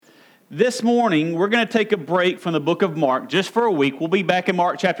This morning, we're going to take a break from the book of Mark just for a week. We'll be back in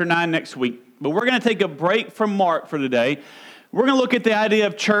Mark chapter 9 next week. But we're going to take a break from Mark for today. We're going to look at the idea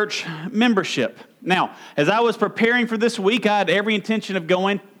of church membership. Now, as I was preparing for this week, I had every intention of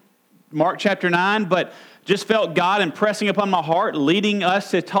going Mark chapter 9, but just felt God impressing upon my heart, leading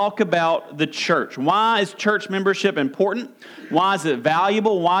us to talk about the church. Why is church membership important? Why is it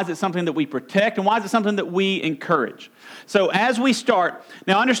valuable? Why is it something that we protect? And why is it something that we encourage? So as we start,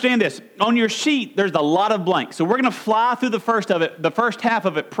 now understand this. On your sheet, there's a lot of blanks. So we're going to fly through the first half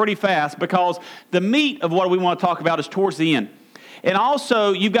of it pretty fast because the meat of what we want to talk about is towards the end. And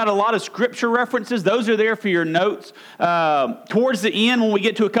also, you've got a lot of scripture references. Those are there for your notes. Towards the end, when we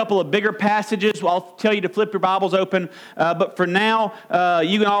get to a couple of bigger passages, I'll tell you to flip your Bibles open. But for now,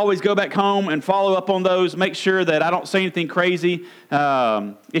 you can always go back home and follow up on those. Make sure that I don't say anything crazy.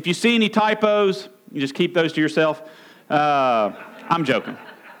 If you see any typos, you just keep those to yourself. I'm joking.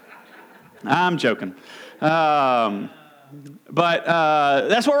 But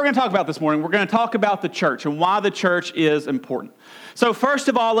that's what we're going to talk about this morning. We're going to talk about the church and why the church is important. So first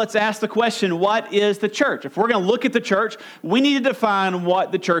of all, let's ask the question, what is the church? If we're going to look at the church, we need to define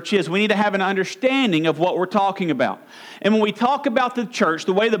what the church is. We need to have an understanding of what we're talking about. And when we talk about the church,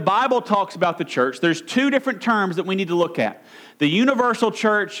 the way the Bible talks about the church, there's two different terms that we need to look at. The universal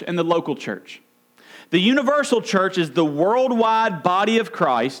church and the local church. The universal church is the worldwide body of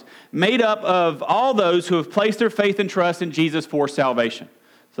Christ made up of all those who have placed their faith and trust in Jesus for salvation.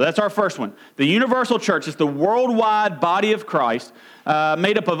 So that's our first one. The universal church is the worldwide body of Christ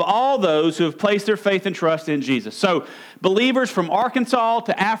made up of all those who have placed their faith and trust in Jesus. So believers from Arkansas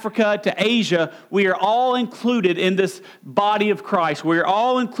to Africa to Asia, we are all included in this body of Christ. We are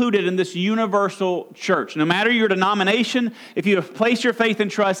all included in this universal church. No matter your denomination, if you have placed your faith and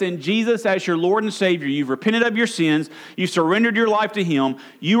trust in Jesus as your Lord and Savior, you've repented of your sins, you've surrendered your life to Him,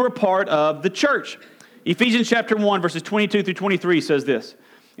 you are part of the church. Ephesians chapter 1, verses 22 through 23 says this.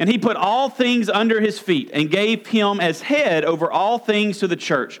 And He put all things under His feet and gave Him as head over all things to the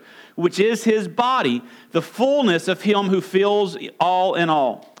church, which is His body, the fullness of Him who fills all in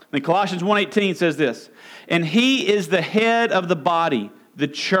all. And Colossians 1:18 says this, and He is the head of the body, the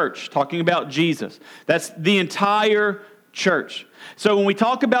church, talking about Jesus. That's the entire church. So when we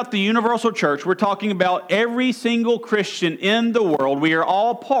talk about the universal church, we're talking about every single Christian in the world. We are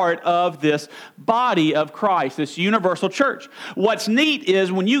all part of this body of Christ, this universal church. What's neat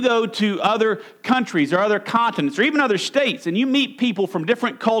is when you go to other countries or other continents or even other states and you meet people from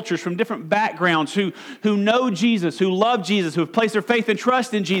different cultures, from different backgrounds who know Jesus, who love Jesus, who have placed their faith and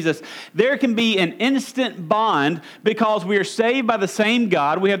trust in Jesus, there can be an instant bond because we are saved by the same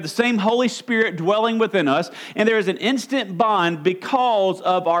God. We have the same Holy Spirit dwelling within us, and there is an instant bond because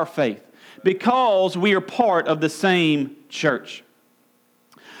of our faith, because we are part of the same church.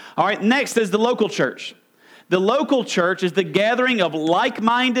 All right, next is the local church. The local church is the gathering of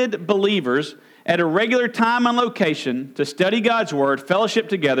like-minded believers at a regular time and location to study God's Word, fellowship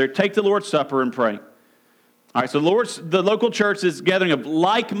together, take the Lord's Supper, and pray. All right, so the local church is a gathering of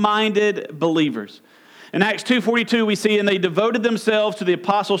like-minded believers. In Acts 2:42, we see, and they devoted themselves to the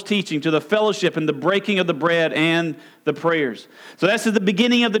apostles' teaching, to the fellowship and the breaking of the bread and the prayers. So this is the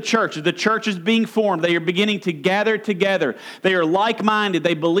beginning of the church. The church is being formed. They are beginning to gather together. They are like-minded.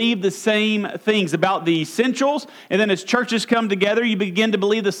 They believe the same things about the essentials. And then as churches come together, you begin to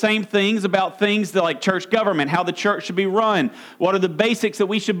believe the same things about things like church government, how the church should be run. What are the basics that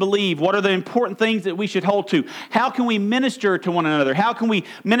we should believe? What are the important things that we should hold to? How can we minister to one another? How can we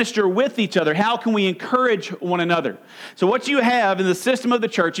minister with each other? How can we encourage one another? So what you have in the system of the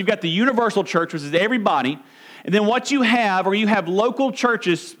church, you've got the universal church, which is everybody. And then what you have local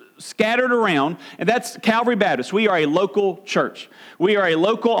churches scattered around, and that's Calvary Baptist. We are a local church. We are a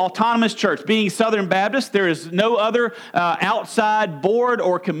local autonomous church. Being Southern Baptist, there is no other outside board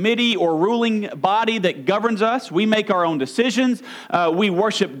or committee or ruling body that governs us. We make our own decisions. We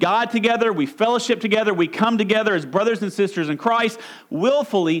worship God together. We fellowship together. We come together as brothers and sisters in Christ,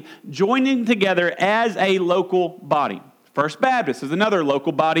 willfully joining together as a local body. First Baptist is another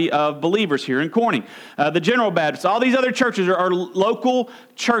local body of believers here in Corning. The General Baptist, all these other churches are local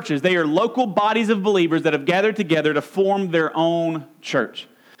churches. They are local bodies of believers that have gathered together to form their own church.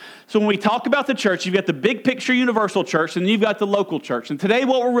 So when we talk about the church, you've got the big picture universal church, and you've got the local church. And today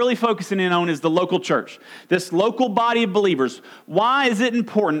what we're really focusing in on is the local church, this local body of believers. Why is it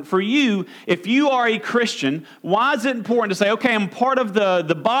important for you, if you are a Christian, why is it important to say, okay, I'm part of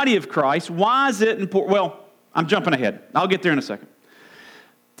the body of Christ? Why is it important? Well, I'm jumping ahead. I'll get there in a second.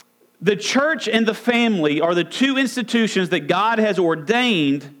 The church and the family are the two institutions that God has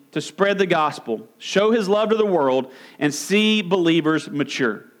ordained to spread the gospel, show His love to the world, and see believers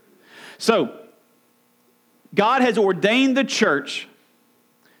mature. So, God has ordained the church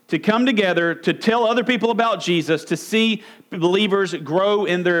to come together, to tell other people about Jesus, to see believers grow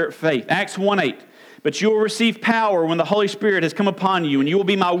in their faith. Acts 1:8. But you will receive power when the Holy Spirit has come upon you, and you will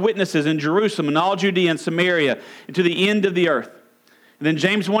be my witnesses in Jerusalem and all Judea and Samaria and to the end of the earth. And then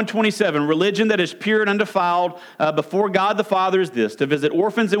James 1:27, religion that is pure and undefiled before God the Father is this, to visit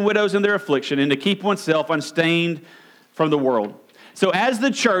orphans and widows in their affliction and to keep oneself unstained from the world. So as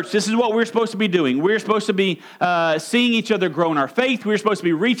the church, this is what we're supposed to be doing. We're supposed to be seeing each other grow in our faith. We're supposed to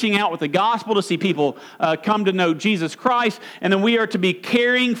be reaching out with the gospel to see people come to know Jesus Christ. And then we are to be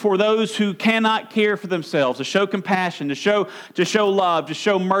caring for those who cannot care for themselves, to show compassion, to show love, to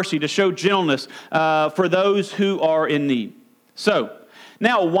show mercy, to show gentleness for those who are in need. So,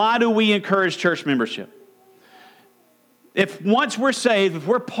 now why do we encourage church membership? If once we're saved, if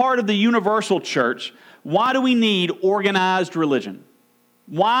we're part of the universal church, why do we need organized religion?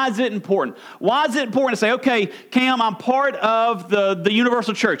 Why is it important? Why is it important to say, okay, Cam, I'm part of the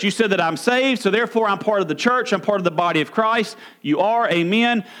universal church. You said that I'm saved, so therefore I'm part of the church. I'm part of the body of Christ. You are,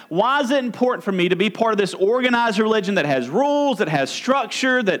 amen. Why is it important for me to be part of this organized religion that has rules, that has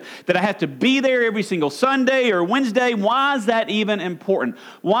structure, that I have to be there every single Sunday or Wednesday? Why is that even important?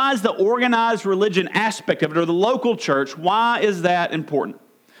 Why is the organized religion aspect of it, or the local church, why is that important?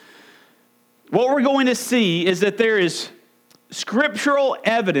 What we're going to see is that there is scriptural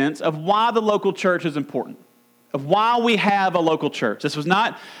evidence of why the local church is important, of why we have a local church. This was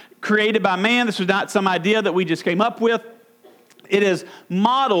not created by man. This was not some idea that we just came up with. It is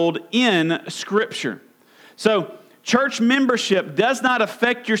modeled in Scripture. So, church membership does not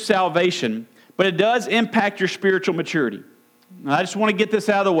affect your salvation, but it does impact your spiritual maturity. Now, I just want to get this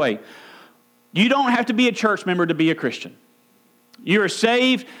out of the way. You don't have to be a church member to be a Christian. You are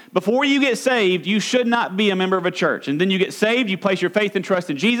saved. Before you get saved, you should not be a member of a church. And then you get saved, you place your faith and trust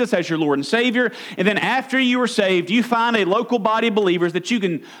in Jesus as your Lord and Savior. And then after you are saved, you find a local body of believers that you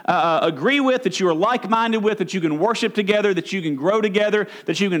can agree with, that you are like-minded with, that you can worship together, that you can grow together,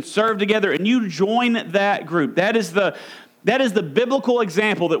 that you can serve together, and you join that group. That is the biblical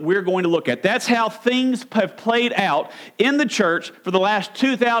example that we're going to look at. That's how things have played out in the church for the last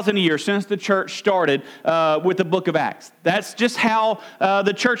 2,000 years since the church started with the book of Acts. That's just how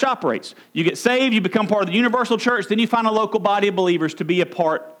the church operates. You get saved, you become part of the universal church, then you find a local body of believers to be a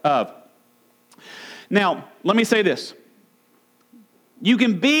part of. Now, let me say this. You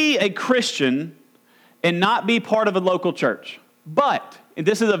can be a Christian and not be part of a local church. But, and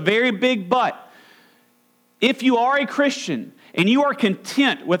this is a very big but, if you are a Christian and you are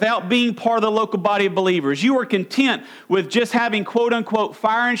content without being part of the local body of believers, you are content with just having quote-unquote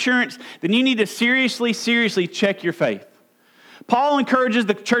fire insurance, then you need to seriously check your faith. Paul encourages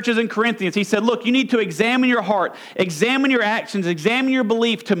the churches in Corinthians. He said, look, you need to examine your heart, examine your actions, examine your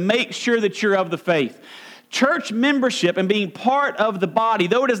belief to make sure that you're of the faith. Church membership and being part of the body,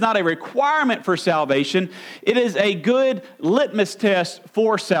 though it is not a requirement for salvation, it is a good litmus test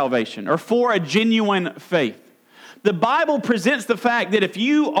for salvation or for a genuine faith. The Bible presents the fact that if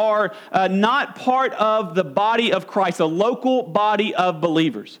you are not part of the body of Christ, a local body of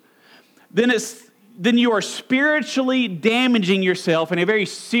believers, then you are spiritually damaging yourself in a very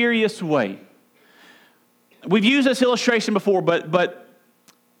serious way. We've used this illustration before, but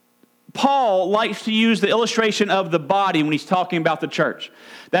Paul likes to use the illustration of the body when he's talking about the church.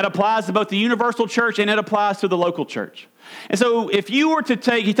 That applies to both the universal church and it applies to the local church. And so if you were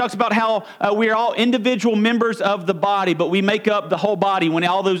to he talks about how we are all individual members of the body, but we make up the whole body when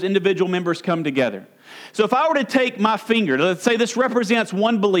all those individual members come together. So if I were to take my finger, let's say this represents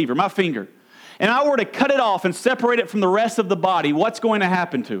one believer, my finger, and I were to cut it off and separate it from the rest of the body, what's going to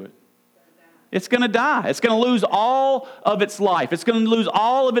happen to it? It's going to die. It's going to lose all of its life. It's going to lose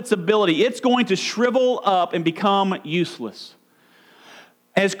all of its ability. It's going to shrivel up and become useless.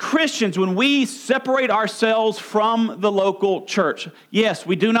 As Christians, when we separate ourselves from the local church, yes,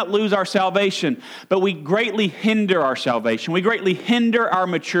 we do not lose our salvation, but we greatly hinder our salvation. We greatly hinder our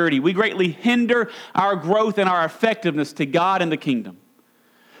maturity. We greatly hinder our growth and our effectiveness to God and the kingdom.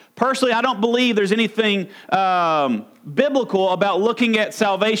 Personally, I don't believe there's anything biblical about looking at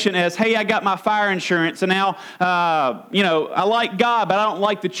salvation as, hey, I got my fire insurance, and now, I like God, but I don't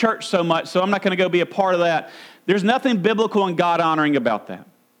like the church so much, so I'm not going to go be a part of that. There's nothing biblical and God-honoring about that.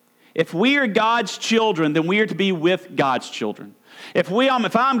 If we are God's children, then we are to be with God's children. If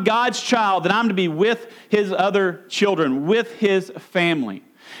I'm God's child, then I'm to be with His other children, with His family.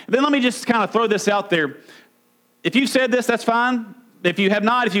 And then let me just kind of throw this out there. If you've said this, that's fine. If you have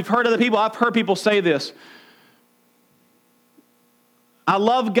not, if you've heard other people, I've heard people say this. I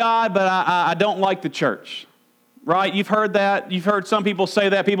love God, but I don't like the church. right? You've heard that. You've heard some people say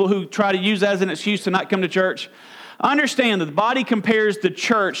that, people who try to use that as an excuse to not come to church. Understand that the body compares the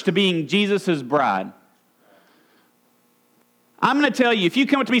church to being Jesus' bride. I'm going to tell you, if you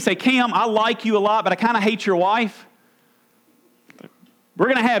come up to me and say, Cam, I like you a lot, but I kind of hate your wife, we're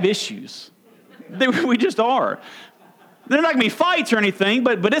going to have issues. We just are. They're not going to be fights or anything,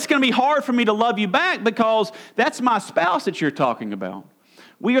 but it's going to be hard for me to love you back because that's my spouse that you're talking about.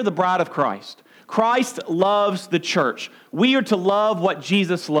 We are the bride of Christ. Christ loves the church. We are to love what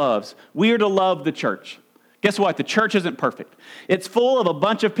Jesus loves. We are to love the church. Guess what? The church isn't perfect. It's full of a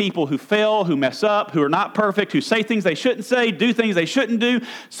bunch of people who fail, who mess up, who are not perfect, who say things they shouldn't say, do things they shouldn't do,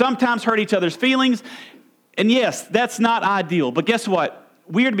 sometimes hurt each other's feelings. And yes, that's not ideal. But guess what?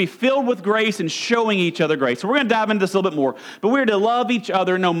 We are to be filled with grace and showing each other grace. So we're going to dive into this a little bit more. But we're to love each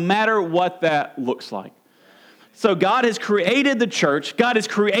other no matter what that looks like. So God has created the church. God has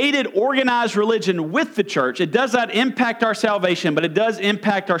created organized religion with the church. It does not impact our salvation, but it does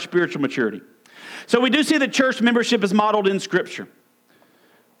impact our spiritual maturity. So we do see that church membership is modeled in Scripture.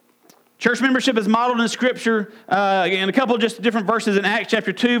 Church membership is modeled in Scripture in a couple of just different verses in Acts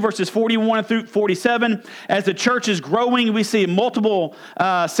chapter 2, verses 41 through 47. As the church is growing, we see multiple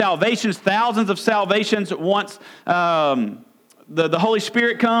salvations, thousands of salvations once the Holy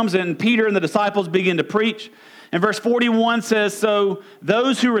Spirit comes and Peter and the disciples begin to preach. And verse 41 says, so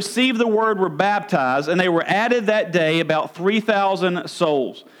those who received the word were baptized, and they were added that day about 3,000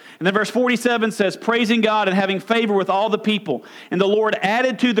 souls. And then verse 47 says, praising God and having favor with all the people. And the Lord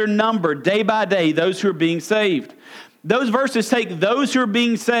added to their number day by day those who are being saved. Those verses take those who are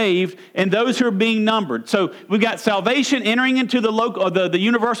being saved and those who are being numbered. So we've got salvation entering into the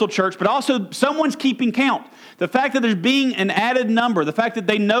universal church, but also someone's keeping count. The fact that there's being an added number, the fact that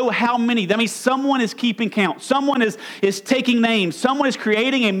they know how many, that means someone is keeping count. Someone is taking names. Someone is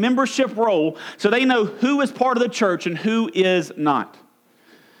creating a membership roll so they know who is part of the church and who is not.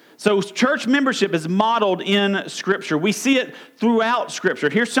 So church membership is modeled in Scripture. We see it throughout Scripture.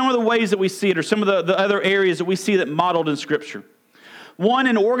 Here's some of the ways that we see it, or some of the other areas that we see that modeled in Scripture. One,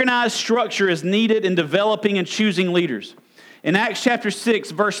 an organized structure is needed in developing and choosing leaders. In Acts chapter 6,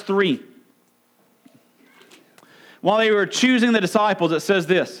 verse 3, while they were choosing the disciples, it says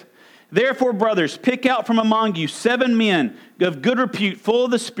this, therefore, brothers, pick out from among you 7 men of good repute, full of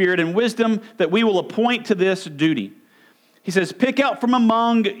the Spirit and wisdom, that we will appoint to this duty. He says, pick out from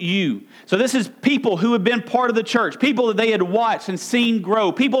among you. So this is people who have been part of the church, people that they had watched and seen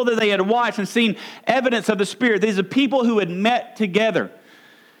grow, people that they had watched and seen evidence of the Spirit. These are people who had met together.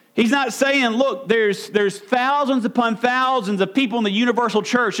 He's not saying, look, there's thousands upon thousands of people in the universal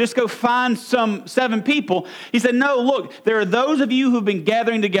church. Just go find some 7 people. He said, no, look, there are those of you who've been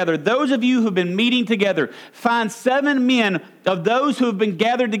gathering together, those of you who've been meeting together. Find 7 men of those who have been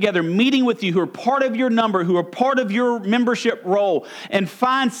gathered together, meeting with you, who are part of your number, who are part of your membership role, and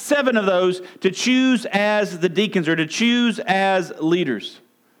find 7 of those to choose as the deacons or to choose as leaders.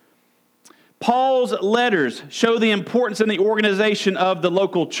 Paul's letters show the importance and the organization of the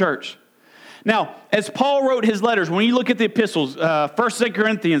local church. Now, as Paul wrote his letters, when you look at the epistles, 1st, 2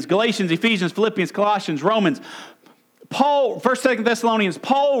 Corinthians, Galatians, Ephesians, Philippians, Colossians, Romans, 1st, 2nd Thessalonians,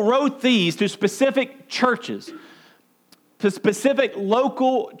 Paul wrote these to specific churches, to specific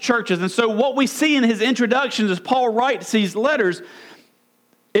local churches. And so what we see in his introductions as Paul writes these letters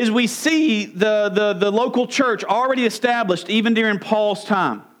is we see the local church already established even during Paul's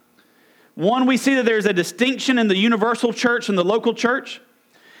time. One, we see that there's a distinction in the universal church and the local church.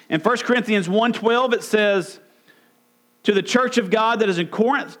 In 1 Corinthians 1:12, it says, to the church of God that is in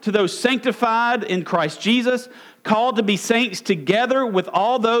Corinth, to those sanctified in Christ Jesus, called to be saints together with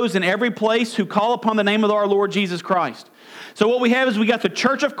all those in every place who call upon the name of our Lord Jesus Christ. So what we have is we got the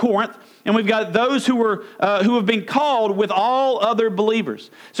church of Corinth, and we've got those who have been called with all other believers.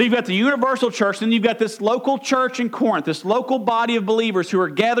 So you've got the universal church, and you've got this local church in Corinth, this local body of believers who are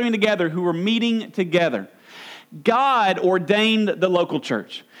gathering together, who are meeting together. God ordained the local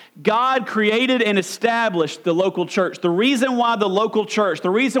church. God created and established the local church. The reason why the local church, the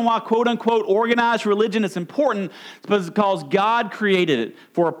reason why quote-unquote organized religion is important is because God created it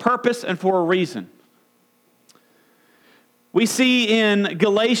for a purpose and for a reason. We see in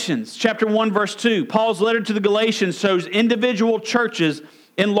Galatians chapter 1, verse 2, Paul's letter to the Galatians shows individual churches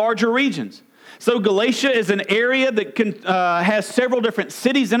in larger regions. So Galatia is an area that has several different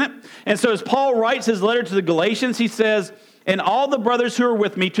cities in it. And so as Paul writes his letter to the Galatians, he says, and all the brothers who are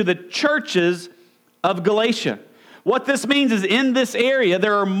with me to the churches of Galatia. What this means is in this area,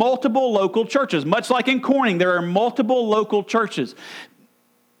 there are multiple local churches. Much like in Corning, there are multiple local churches.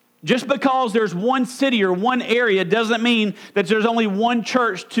 Just because there's one city or one area doesn't mean that there's only one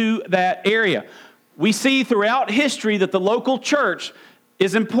church to that area. We see throughout history that the local church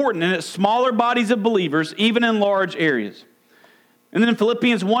is important in its smaller bodies of believers, even in large areas. And then in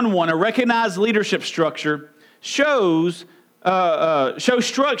Philippians 1:1, a recognized leadership structure shows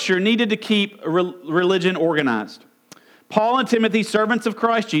structure needed to keep religion organized. Paul and Timothy, servants of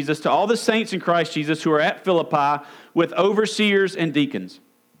Christ Jesus, to all the saints in Christ Jesus who are at Philippi with overseers and deacons.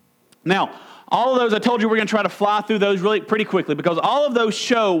 Now, all of those, I told you we're going to try to fly through those really pretty quickly because all of those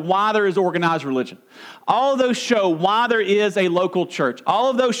show why there is organized religion. All of those show why there is a local church. All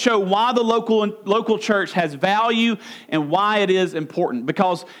of those show why the local church has value and why it is important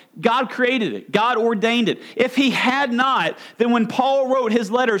because God created it. God ordained it. If he had not, then when Paul wrote his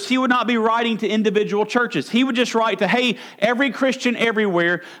letters, he would not be writing to individual churches. He would just write to, hey, every Christian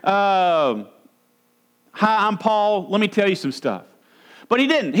everywhere, hi, I'm Paul. Let me tell you some stuff. But he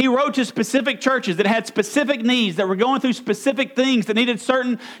didn't. He wrote to specific churches that had specific needs, that were going through specific things, that needed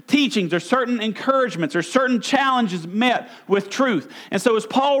certain teachings or certain encouragements or certain challenges met with truth. And so as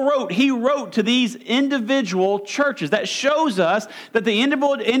Paul wrote, he wrote to these individual churches. That shows us that the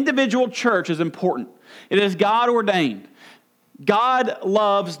individual church is important. It is God ordained. God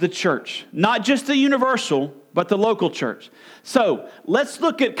loves the church, not just the universal, but the local church. So let's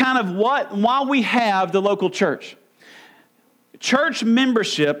look at kind of why we have the local church. Church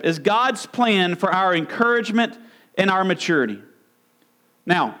membership is God's plan for our encouragement and our maturity.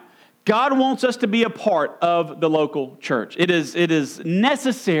 Now, God wants us to be a part of the local church. It is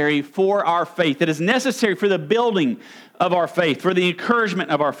necessary for our faith. It is necessary for the building of our faith, for the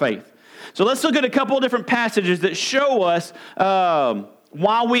encouragement of our faith. So let's look at a couple of different passages that show us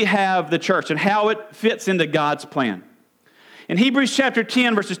why we have the church and how it fits into God's plan. In Hebrews chapter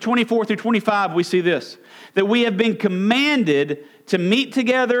 10, verses 24 through 25, we see this, that we have been commanded to meet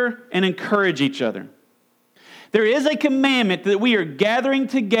together and encourage each other. There is a commandment that we are gathering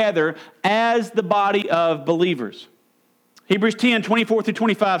together as the body of believers. Hebrews 10, 24 through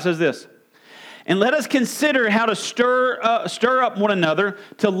 25 says this, and let us consider how to stir up one another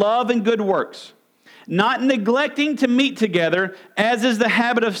to love and good works, not neglecting to meet together, as is the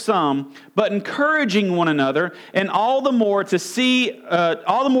habit of some, but encouraging one another, and all the more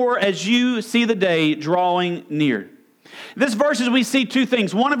as you see the day drawing near. This verses we see two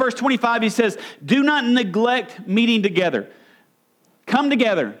things. One in verse 25, he says, do not neglect meeting together. Come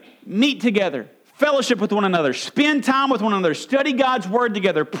together, meet together, fellowship with one another, spend time with one another, study God's word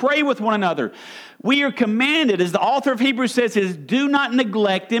together, pray with one another. We are commanded, as the author of Hebrews says, is do not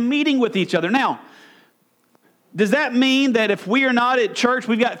neglect in meeting with each other. Now, does that mean that if we are not at church,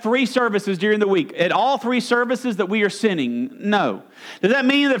 we've got 3 services during the week, at all 3 services that we are sinning? No. Does that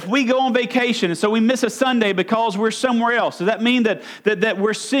mean that if we go on vacation and so we miss a Sunday because we're somewhere else, does that mean that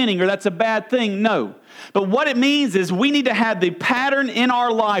we're sinning or that's a bad thing? No. But what it means is we need to have the pattern in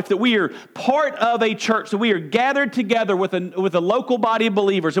our life that we are part of a church, that we are gathered together with a local body of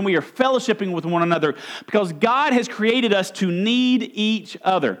believers and we are fellowshipping with one another because God has created us to need each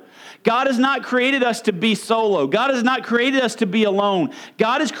other. God has not created us to be solo. God has not created us to be alone.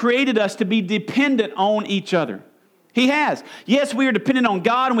 God has created us to be dependent on each other. He has. Yes, we are dependent on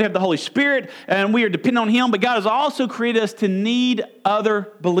God and we have the Holy Spirit and we are dependent on Him, but God has also created us to need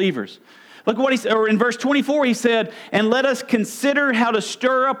other believers. Look what in verse 24 he said, and let us consider how to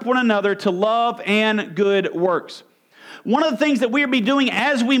stir up one another to love and good works. One of the things that we'll be doing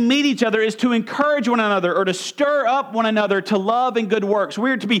as we meet each other is to encourage one another or to stir up one another to love and good works.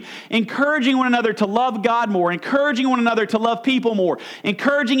 We're to be encouraging one another to love God more, encouraging one another to love people more,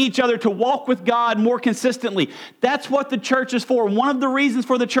 encouraging each other to walk with God more consistently. That's what the church is for. One of the reasons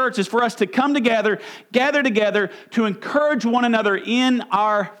for the church is for us to come together, gather together, to encourage one another in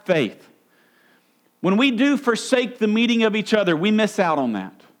our faith. When we do forsake the meeting of each other, we miss out on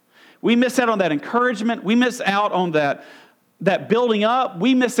that. We miss out on that encouragement. We miss out on that building up.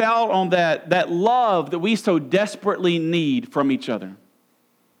 We miss out on that love that we so desperately need from each other.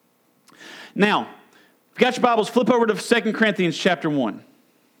 Now, if you got your Bibles, flip over to 2 Corinthians chapter 1.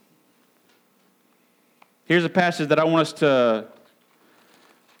 Here's a passage that I want us to, a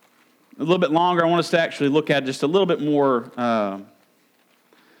little bit longer, I want us to actually look at just a little bit more,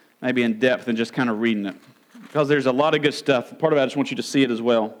 maybe in depth than just kind of reading it. Because there's a lot of good stuff. Part of it, I just want you to see it as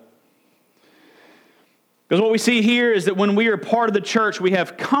well. Because what we see here is that when we are part of the church, we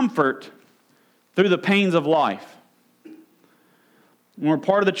have comfort through the pains of life. When we're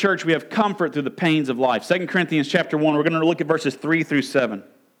part of the church, we have comfort through the pains of life. 2 Corinthians chapter 1, we're going to look at verses 3 through 7.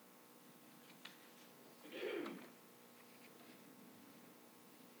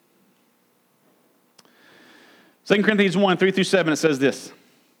 Second Corinthians 1, 3 through 7, it says this.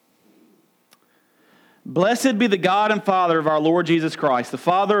 Blessed be the God and Father of our Lord Jesus Christ, the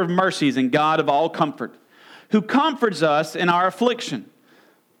Father of mercies and God of all comfort, who comforts us in our affliction.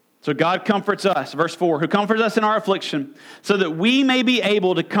 So God comforts us, verse 4, who comforts us in our affliction, so that we may be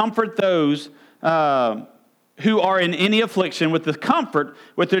able to comfort those who are in any affliction with the comfort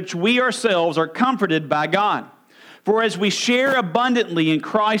with which we ourselves are comforted by God. For as we share abundantly in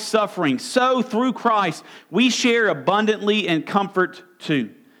Christ's suffering, so through Christ we share abundantly in comfort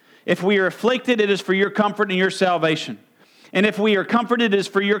too. If we are afflicted, it is for your comfort and your salvation. And if we are comforted, it is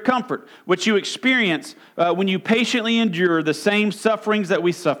for your comfort, which you experience when you patiently endure the same sufferings that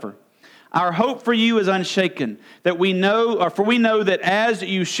we suffer. Our hope for you is unshaken, for we know that as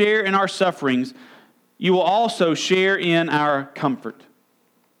you share in our sufferings, you will also share in our comfort.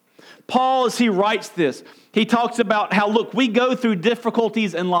 Paul, as he writes this, he talks about how, look, we go through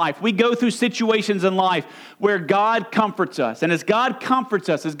difficulties in life. We go through situations in life where God comforts us. And as God comforts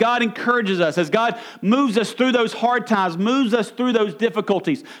us, as God encourages us, as God moves us through those hard times, moves us through those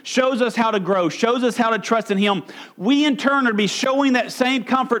difficulties, shows us how to grow, shows us how to trust in Him, we in turn are to be showing that same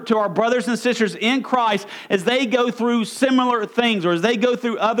comfort to our brothers and sisters in Christ as they go through similar things, or as they go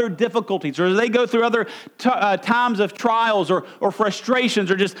through other difficulties, or as they go through other times of trials or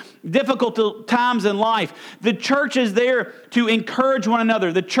frustrations or just difficult times in life. The church is there to encourage one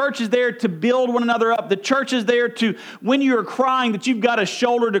another. The church is there to build one another up. The church is there to, when you're crying, that you've got a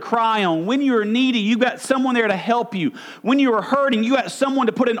shoulder to cry on. When you're needy, you've got someone there to help you. When you're hurting, you got someone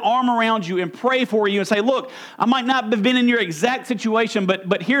to put an arm around you and pray for you and say, look, I might not have been in your exact situation,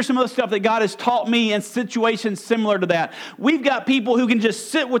 but here's some of the stuff that God has taught me in situations similar to that. We've got people who can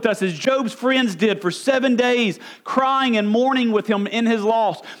just sit with us as Job's friends did for 7 days, crying and mourning with him in his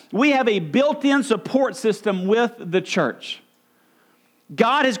loss. We have a built-in support system with the church.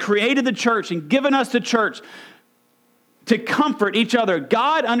 God has created the church and given us the church to comfort each other.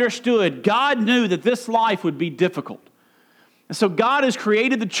 God understood, God knew that this life would be difficult. And so God has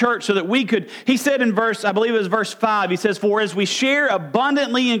created the church so that we could, he said in verse 5, he says, for as we share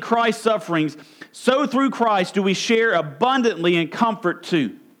abundantly in Christ's sufferings, so through Christ do we share abundantly in comfort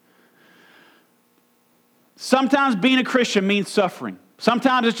too. Sometimes being a Christian means suffering.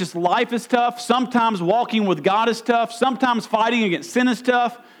 Sometimes it's just life is tough. Sometimes walking with God is tough. Sometimes fighting against sin is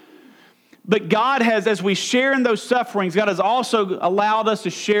tough. But God has, as we share in those sufferings, God has also allowed us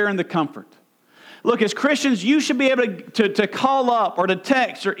to share in the comfort. Look, as Christians, you should be able to call up or to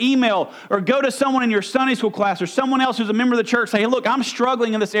text or email or go to someone in your Sunday school class or someone else who's a member of the church, say, hey, look, I'm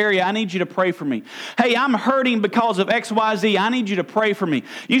struggling in this area. I need you to pray for me. Hey, I'm hurting because of X, Y, Z. I need you to pray for me.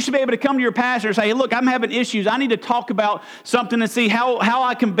 You should be able to come to your pastor and say, hey, look, I'm having issues. I need to talk about something and see how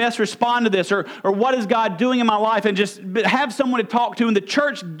I can best respond to this, or what is God doing in my life, and just have someone to talk to. And the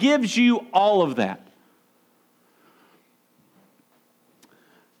church gives you all of that.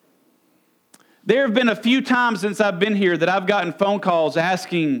 There have been a few times since I've been here that I've gotten phone calls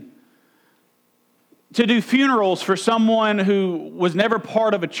asking to do funerals for someone who was never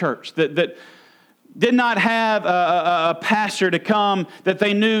part of a church, that did not have a pastor to come that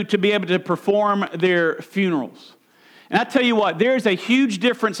they knew to be able to perform their funerals. And I tell you what, there's a huge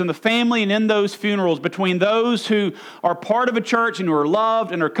difference in the family and in those funerals between those who are part of a church and who are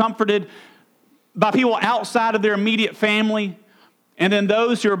loved and are comforted by people outside of their immediate family, and then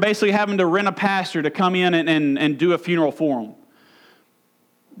those who are basically having to rent a pastor to come in and do a funeral for them.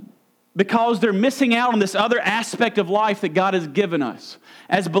 Because they're missing out on this other aspect of life that God has given us.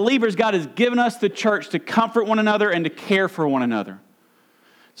 As believers, God has given us the church to comfort one another and to care for one another.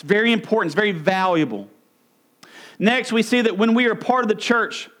 It's very important. It's very valuable. Next, we see that when we are part of the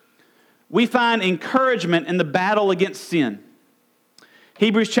church, we find encouragement in the battle against sin.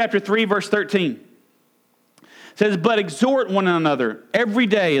 Hebrews chapter 3, verse 13. Says, but exhort one another every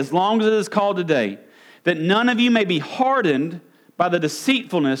day, as long as it is called today, that none of you may be hardened by the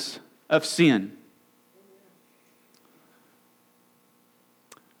deceitfulness of sin.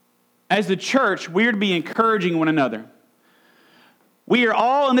 As the church, we are to be encouraging one another. We are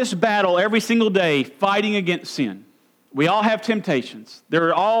all in this battle every single day fighting against sin. We all have temptations. There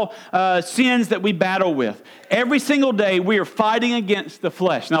are all sins that we battle with. Every single day we are fighting against the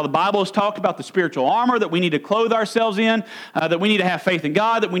flesh. Now the Bible has talked about the spiritual armor that we need to clothe ourselves in, that we need to have faith in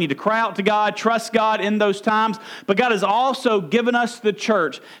God, that we need to cry out to God, trust God in those times. But God has also given us the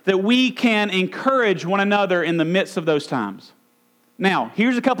church that we can encourage one another in the midst of those times. Now,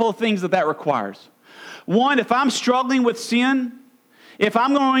 here's a couple of things that requires. One, if I'm struggling with sin, if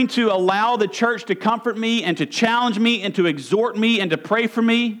I'm going to allow the church to comfort me and to challenge me and to exhort me and to pray for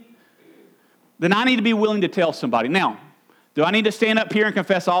me, then I need to be willing to tell somebody. Now, do I need to stand up here and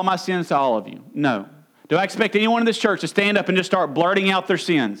confess all my sins to all of you? No. Do I expect anyone in this church to stand up and just start blurting out their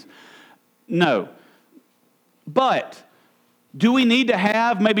sins? No. But do we need to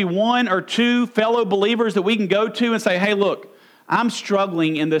have maybe one or two fellow believers that we can go to and say, hey, look, I'm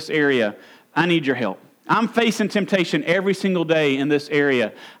struggling in this area. I need your help. I'm facing temptation every single day in this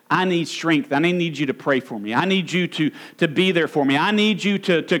area. I need strength. I need you to pray for me. I need you to be there for me. I need you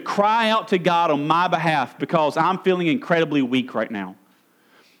to cry out to God on my behalf because I'm feeling incredibly weak right now.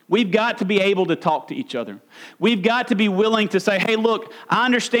 We've got to be able to talk to each other. We've got to be willing to say, hey, look, I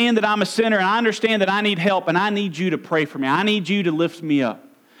understand that I'm a sinner, and I understand that I need help, and I need you to pray for me. I need you to lift me up.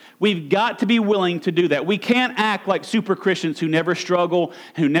 We've got to be willing to do that. We can't act like super Christians who never struggle,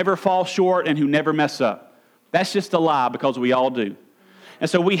 who never fall short, and who never mess up. That's just a lie because we all do. And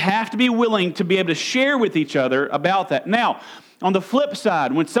so we have to be willing to be able to share with each other about that. Now, on the flip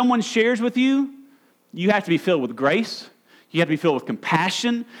side, when someone shares with you, you have to be filled with grace. You have to be filled with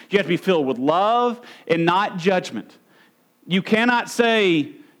compassion. You have to be filled with love and not judgment. You cannot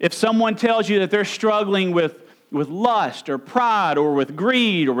say, if someone tells you that they're struggling with lust or pride or with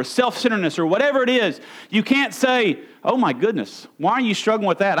greed or with self-centeredness or whatever it is, you can't say, oh my goodness, why are you struggling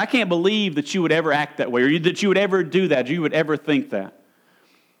with that? I can't believe that you would ever act that way or that you would ever do that, or you would ever think that.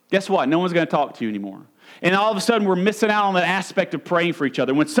 Guess what? No one's going to talk to you anymore. And all of a sudden, we're missing out on that aspect of praying for each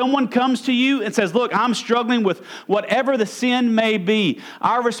other. When someone comes to you and says, look, I'm struggling with whatever the sin may be,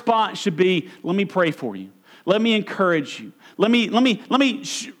 our response should be, let me pray for you. Let me encourage you.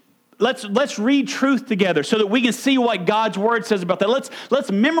 Let's read truth together so that we can see what God's Word says about that.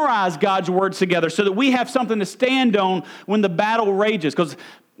 Let's memorize God's words together so that we have something to stand on when the battle rages. Because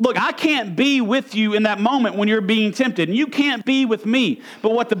look, I can't be with you in that moment when you're being tempted, and you can't be with me.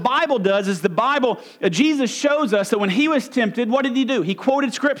 But what the Bible does is Jesus shows us that when he was tempted, what did he do? He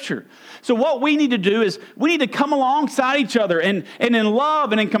quoted Scripture. So what we need to do is we need to come alongside each other and in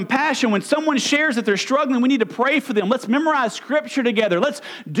love and in compassion. When someone shares that they're struggling, we need to pray for them. Let's memorize Scripture together. Let's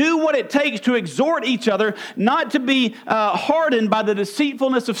do what it takes to exhort each other, not to be hardened by the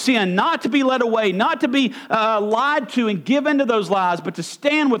deceitfulness of sin, not to be led away, not to be lied to and give into those lies, but to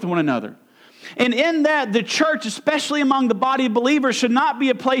stand with one another. And in that, the church, especially among the body of believers, should not be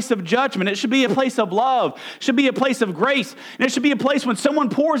a place of judgment. It should be a place of love. It should be a place of grace. And it should be a place when someone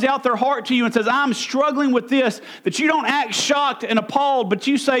pours out their heart to you and says, I'm struggling with this, that you don't act shocked and appalled, but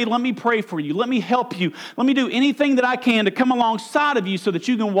you say, let me pray for you. Let me help you. Let me do anything that I can to come alongside of you so that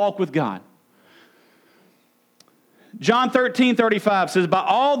you can walk with God. John 13:35 says,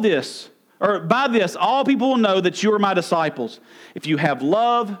 by this, all people will know that you are my disciples, if you have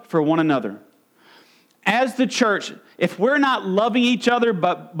love for one another. As the church, if we're not loving each other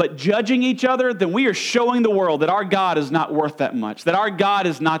but judging each other, then we are showing the world that our God is not worth that much, that our God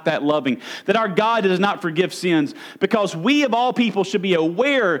is not that loving, that our God does not forgive sins, because we of all people should be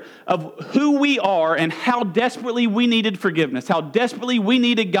aware of who we are and how desperately we needed forgiveness, how desperately we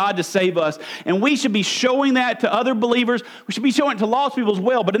needed God to save us, and we should be showing that to other believers. We should be showing it to lost people as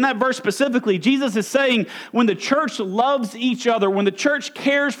well, but in that verse specifically, Jesus is saying when the church loves each other, when the church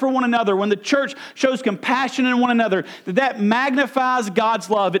cares for one another, when the church shows compassion in one another, that magnifies God's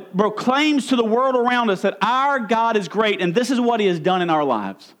love. It proclaims to the world around us that our God is great and this is what he has done in our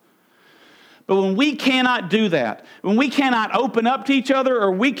lives. But when we cannot do that, when we cannot open up to each other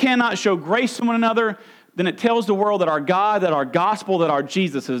or we cannot show grace to one another, then it tells the world that our God, that our gospel, that our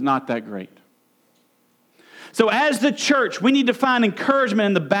Jesus is not that great. So as the church, we need to find encouragement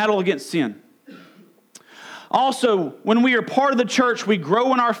in the battle against sin. Also, when we are part of the church, we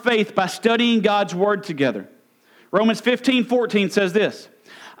grow in our faith by studying God's word together. Romans 15:14 says this,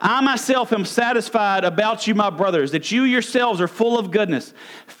 I myself am satisfied about you, my brothers, that you yourselves are full of goodness,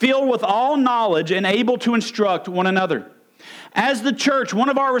 filled with all knowledge and able to instruct one another. As the church, one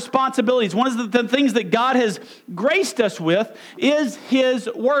of our responsibilities, one of the things that God has graced us with is his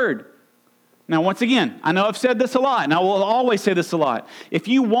word. Now, once again, I know I've said this a lot, and I will always say this a lot. If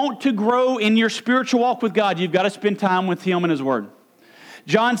you want to grow in your spiritual walk with God, you've got to spend time with him and his word.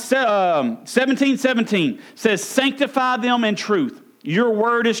 John 17:17 says, sanctify them in truth. Your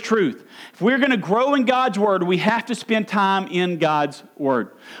word is truth. If we're going to grow in God's word, we have to spend time in God's word.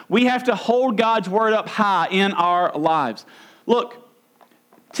 We have to hold God's word up high in our lives. Look,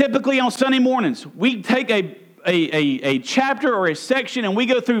 typically on Sunday mornings, we take a chapter or a section and we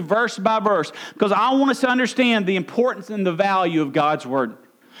go through verse by verse because I want us to understand the importance and the value of God's word.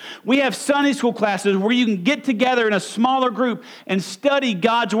 We have Sunday school classes where you can get together in a smaller group and study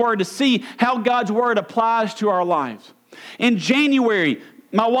God's word to see how God's word applies to our lives. In January,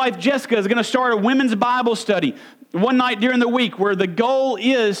 my wife Jessica is going to start a women's Bible study one night during the week where the goal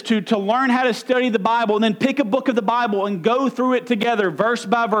is to learn how to study the Bible and then pick a book of the Bible and go through it together verse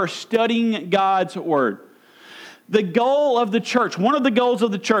by verse, studying God's word. The goal of the church, one of the goals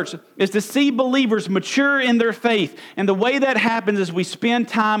of the church, is to see believers mature in their faith. And the way that happens is we spend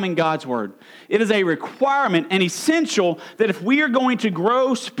time in God's Word. It is a requirement and essential that if we are going to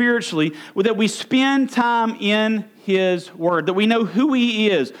grow spiritually, that we spend time in His Word, that we know who He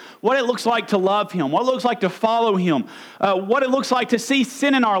is, what it looks like to love Him, what it looks like to follow Him, what it looks like to see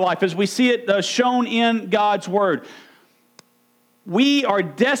sin in our life as we see it shown in God's Word. We are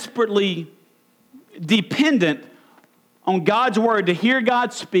desperately dependent on God's Word to hear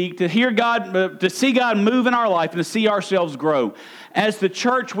God speak, to hear God, to see God move in our life, and to see ourselves grow. As the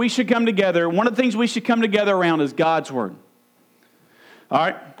church, we should come together. One of the things we should come together around is God's Word. All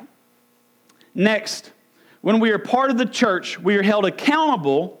right? Next, when we are part of the church, we are held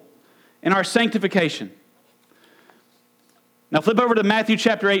accountable in our sanctification. Now flip over to Matthew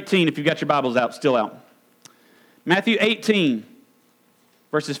chapter 18 if you've got your Bibles out, still out. Matthew 18,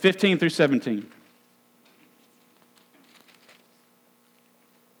 verses 15 through 17.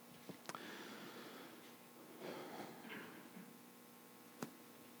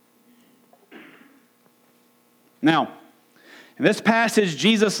 Now, in this passage,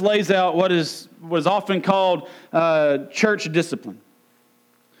 Jesus lays out what is often called church discipline.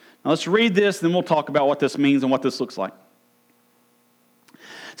 Now, let's read this, then we'll talk about what this means and what this looks like.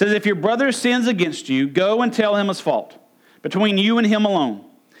 It says, if your brother sins against you, go and tell him his fault, between you and him alone.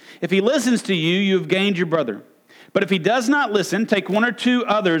 If he listens to you, you have gained your brother. But if he does not listen, take one or two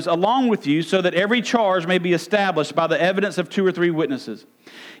others along with you, so that every charge may be established by the evidence of 2 or 3 witnesses.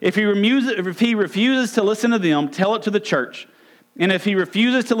 If he refuses to listen to them, tell it to the church. And if he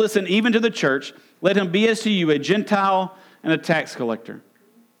refuses to listen even to the church, let him be as to you a Gentile and a tax collector.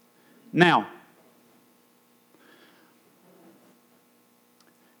 Now,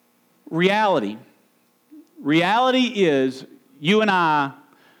 reality is you and I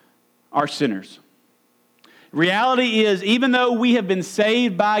are sinners. Reality is, even though we have been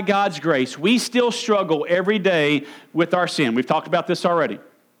saved by God's grace, we still struggle every day with our sin. We've talked about this already.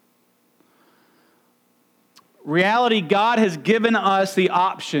 Reality, God has given us the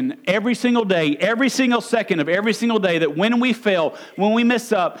option every single day, every single second of every single day, that when we fail, when we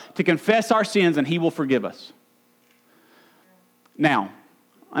mess up, to confess our sins and He will forgive us. Now,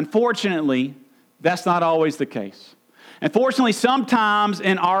 unfortunately, that's not always the case. Unfortunately, sometimes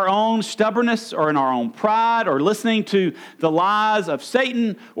in our own stubbornness or in our own pride or listening to the lies of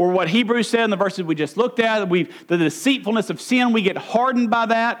Satan or what Hebrews said in the verses we just looked at, the deceitfulness of sin, we get hardened by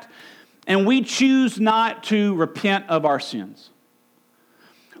that, and we choose not to repent of our sins.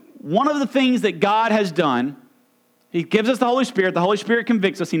 One of the things that God has done, He gives us the Holy Spirit. The Holy Spirit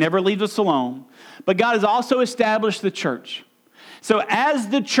convicts us. He never leaves us alone. But God has also established the church. So as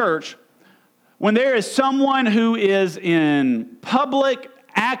the church, when there is someone who is in public,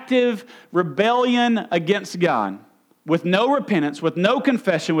 active rebellion against God, with no repentance, with no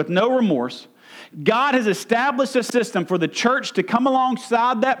confession, with no remorse, God has established a system for the church to come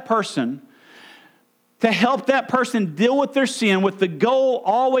alongside that person to help that person deal with their sin, with the goal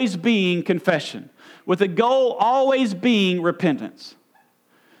always being confession, with the goal always being repentance.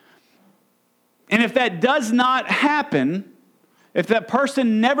 And if that does not happen, if that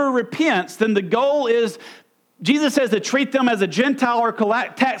person never repents, then the goal is, Jesus says, to treat them as a Gentile or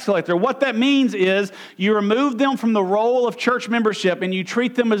tax collector. What that means is you remove them from the role of church membership and you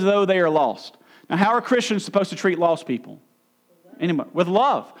treat them as though they are lost. Now, how are Christians supposed to treat lost people? Anyway, with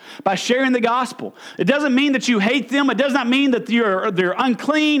love, by sharing the gospel. It doesn't mean that you hate them. It does not mean that they're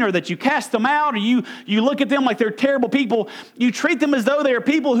unclean or that you cast them out or you look at them like they're terrible people. You treat them as though they are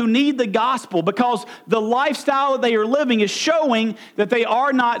people who need the gospel, because the lifestyle that they are living is showing that they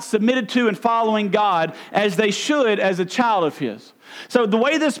are not submitted to and following God as they should as a child of His. So the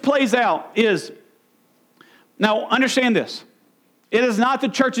way this plays out is, now understand this. It is not the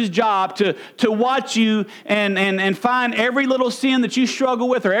church's job to watch you and find every little sin that you struggle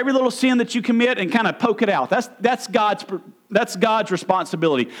with or every little sin that you commit and kind of poke it out. That's God's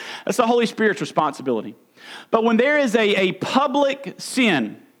responsibility. That's the Holy Spirit's responsibility. But when there is a public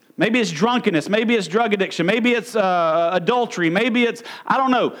sin, maybe it's drunkenness, maybe it's drug addiction, maybe it's adultery, maybe it's, I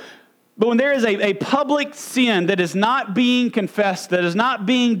don't know. But when there is a public sin that is not being confessed, that is not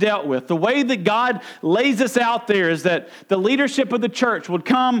being dealt with, the way that God lays this out there is that the leadership of the church would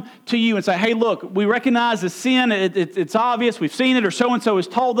come to you and say, hey, look, we recognize the sin. It's obvious. We've seen it, or so-and-so has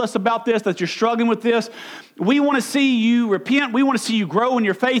told us about this, that you're struggling with this. We want to see you repent. We want to see you grow in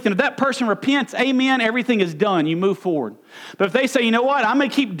your faith. And if that person repents, amen, everything is done. You move forward. But if they say, you know what, I'm going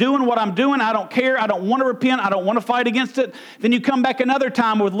to keep doing what I'm doing. I don't care. I don't want to repent. I don't want to fight against it. Then you come back another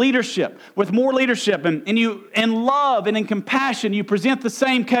time with leadership. leadership, with more leadership, and you in love and in compassion, you present the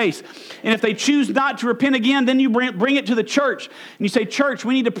same case. And if they choose not to repent again, then you bring it to the church. And you say, church,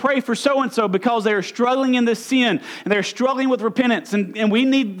 we need to pray for so-and-so because they are struggling in this sin and they're struggling with repentance. And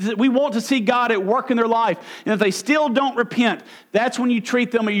we want to see God at work in their life. And if they still don't repent, that's when you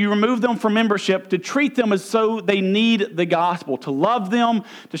treat them or you remove them from membership to treat them as so they need the gospel, to love them,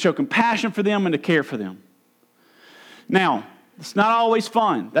 to show compassion for them, and to care for them. Now, it's not always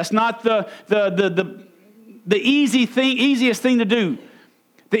fun. That's not the easiest thing to do.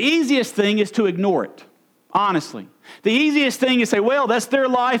 The easiest thing is to ignore it, honestly. The easiest thing is say, well, that's their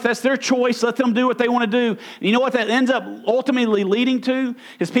life, that's their choice, let them do what they want to do. And you know what that ends up ultimately leading to?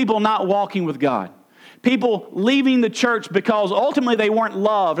 Is people not walking with God. People leaving the church because ultimately they weren't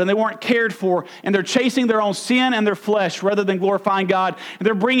loved and they weren't cared for, and they're chasing their own sin and their flesh rather than glorifying God. And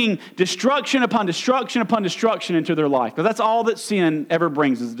they're bringing destruction upon destruction upon destruction into their life. Because that's all that sin ever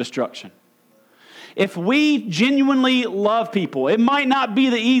brings is destruction. If we genuinely love people, it might not be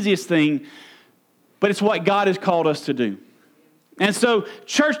the easiest thing, but it's what God has called us to do. And so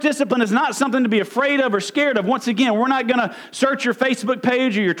church discipline is not something to be afraid of or scared of. Once again, we're not going to search your Facebook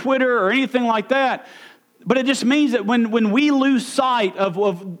page or your Twitter or anything like that. But it just means that when we lose sight of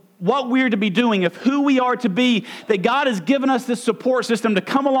what we're to be doing, of who we are to be, that God has given us this support system to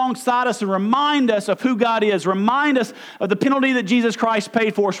come alongside us and remind us of who God is, remind us of the penalty that Jesus Christ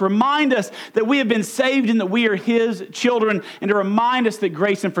paid for us, remind us that we have been saved and that we are His children, and to remind us that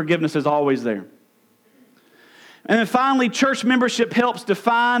grace and forgiveness is always there. And then finally, church membership helps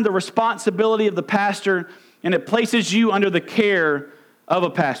define the responsibility of the pastor, and it places you under the care of a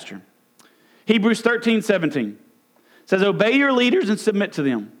pastor. Hebrews 13:17 says, obey your leaders and submit to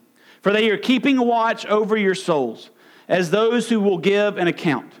them, for they are keeping watch over your souls, as those who will give an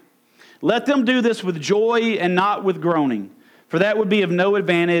account. Let them do this with joy and not with groaning, for that would be of no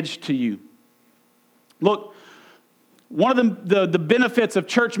advantage to you. Look, one of the benefits of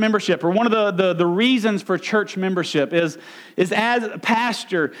church membership, or one of the reasons for church membership is as a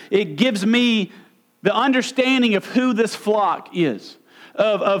pastor, it gives me the understanding of who this flock is.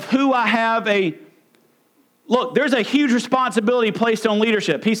 Of who I have look, there's a huge responsibility placed on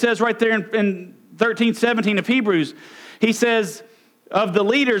leadership. He says right there in 13:17 of Hebrews, he says, of the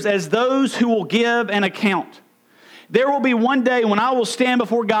leaders as those who will give an account. There will be one day when I will stand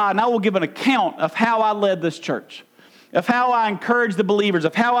before God and I will give an account of how I led this church, of how I encouraged the believers,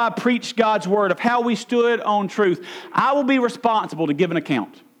 of how I preached God's word, of how we stood on truth. I will be responsible to give an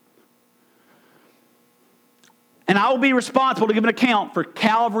account. And I will be responsible to give an account for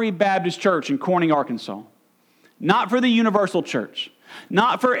Calvary Baptist Church in Corning, Arkansas. Not for the universal church.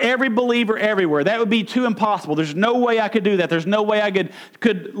 Not for every believer everywhere. That would be too impossible. There's no way I could do that. There's no way I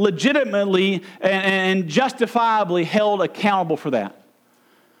could legitimately and justifiably held accountable for that.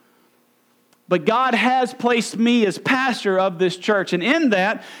 But God has placed me as pastor of this church. And in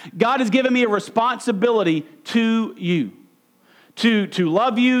that, God has given me a responsibility to you. To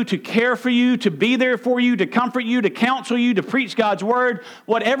love you, to care for you, to be there for you, to comfort you, to counsel you, to preach God's word.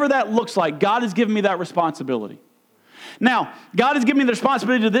 Whatever that looks like, God has given me that responsibility. Now, God has given me the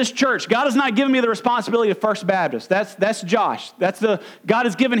responsibility to this church. God has not given me the responsibility of First Baptist. That's Josh. God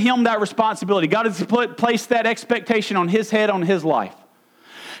has given him that responsibility. God has placed that expectation on his head, on his life.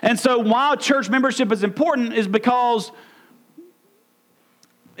 And so while church membership is important is because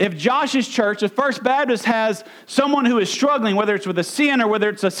if Josh's church, if First Baptist has someone who is struggling, whether it's with a sin or whether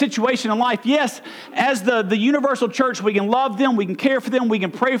it's a situation in life, yes, as the universal church, we can love them, we can care for them, we can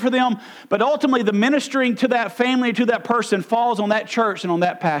pray for them, but ultimately the ministering to that family, to that person falls on that church and on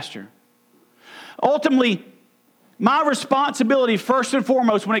that pastor. Ultimately, my responsibility first and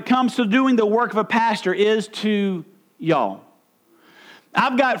foremost when it comes to doing the work of a pastor is to y'all.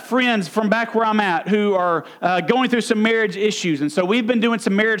 I've got friends from back where I'm at who are going through some marriage issues. And so we've been doing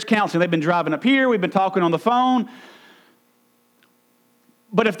some marriage counseling. They've been driving up here. We've been talking on the phone.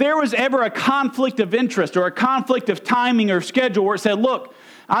 But if there was ever a conflict of interest or a conflict of timing or schedule where it said, look,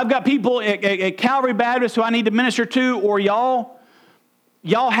 I've got people at Calvary Baptist who I need to minister to, or y'all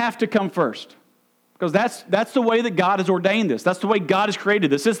have to come first. Because that's the way that God has ordained this. That's the way God has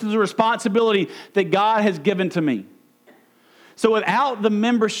created this. This is a responsibility that God has given to me. So without the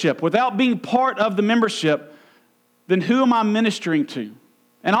membership, without being part of the membership, then who am I ministering to?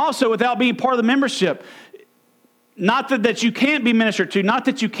 And also without being part of the membership, not that you can't be ministered to, not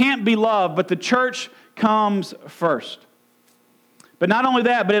that you can't be loved, but the church comes first. But not only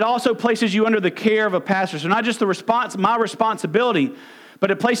that, but it also places you under the care of a pastor. So not just my responsibility, but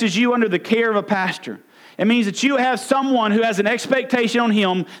it places you under the care of a pastor. It means that you have someone who has an expectation on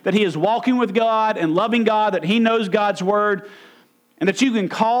him that he is walking with God and loving God, that he knows God's word. and that you can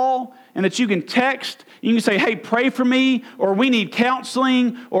call and that you can text. You can say, hey, pray for me, or we need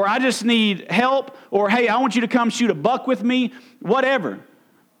counseling, or I just need help, or hey, I want you to come shoot a buck with me, whatever.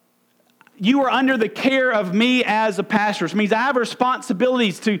 You are under the care of me as a pastor. Which means I have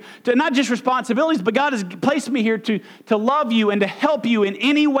responsibilities to not just responsibilities, but God has placed me here to love you and to help you in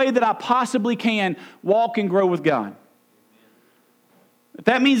any way that I possibly can walk and grow with God. If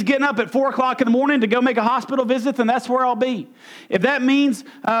that means getting up at 4 o'clock in the morning to go make a hospital visit, then that's where I'll be. If that means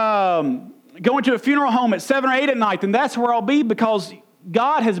going to a funeral home at 7 or 8 at night, then that's where I'll be, because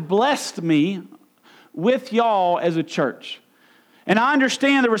God has blessed me with y'all as a church. And I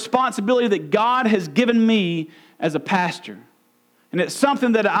understand the responsibility that God has given me as a pastor. And it's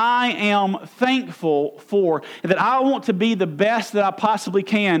something that I am thankful for, and that I want to be the best that I possibly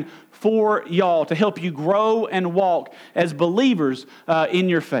can for y'all to help you grow and walk as believers in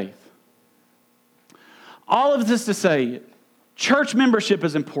your faith. All of this to say, church membership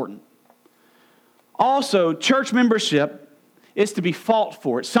is important. Also, church membership is to be fought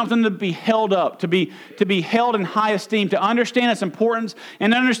for. It's something to be held up, to be held in high esteem, to understand its importance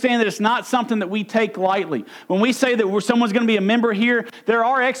and understand that it's not something that we take lightly. When we say that someone's going to be a member here, there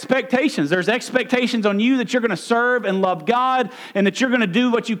are expectations. There's expectations on you that you're going to serve and love God, and that you're going to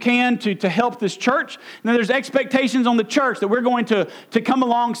do what you can to help this church. And then there's expectations on the church that we're going to come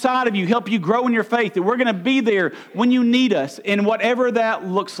alongside of you, help you grow in your faith, that we're going to be there when you need us, in whatever that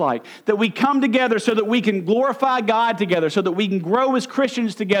looks like. That we come together so that we can glorify God together, so that we can grow as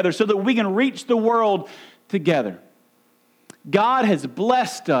Christians together, so that we can reach the world together. God has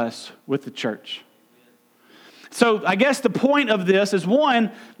blessed us with the church. So I guess the point of this is,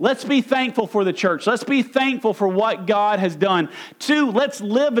 one, let's be thankful for the church. Let's be thankful for what God has done. Two, let's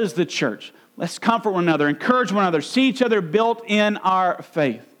live as the church. Let's comfort one another, encourage one another, see each other built in our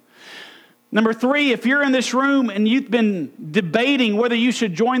faith. Number three, if you're in this room and you've been debating whether you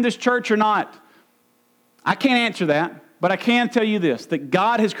should join this church or not, I can't answer that. But I can tell you this, that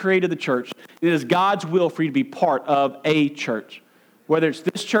God has created the church. It is God's will for you to be part of a church. Whether it's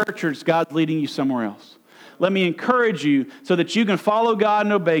this church or it's God leading you somewhere else. Let me encourage you so that you can follow God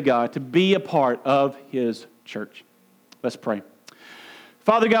and obey God to be a part of His church. Let's pray.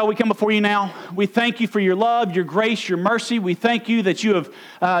 Father God, we come before you now. We thank you for your love, your grace, your mercy. We thank you that you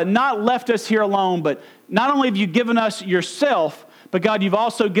have not left us here alone, but not only have you given us yourself, but God, you've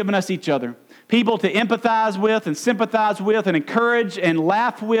also given us each other. People to empathize with and sympathize with and encourage and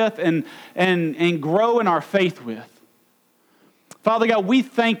laugh with and grow in our faith with. Father God, we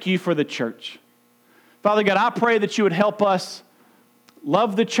thank you for the church. Father God, I pray that you would help us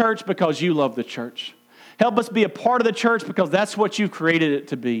love the church because you love the church. Help us be a part of the church because that's what you've created it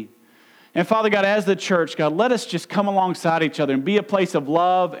to be. And Father God, as the church, God, let us just come alongside each other and be a place of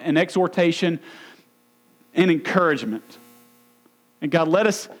love and exhortation and encouragement. And God, let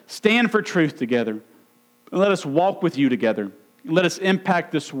us stand for truth together. And let us walk with you together. And let us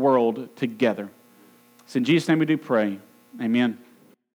impact this world together. It's in Jesus' name we do pray. Amen.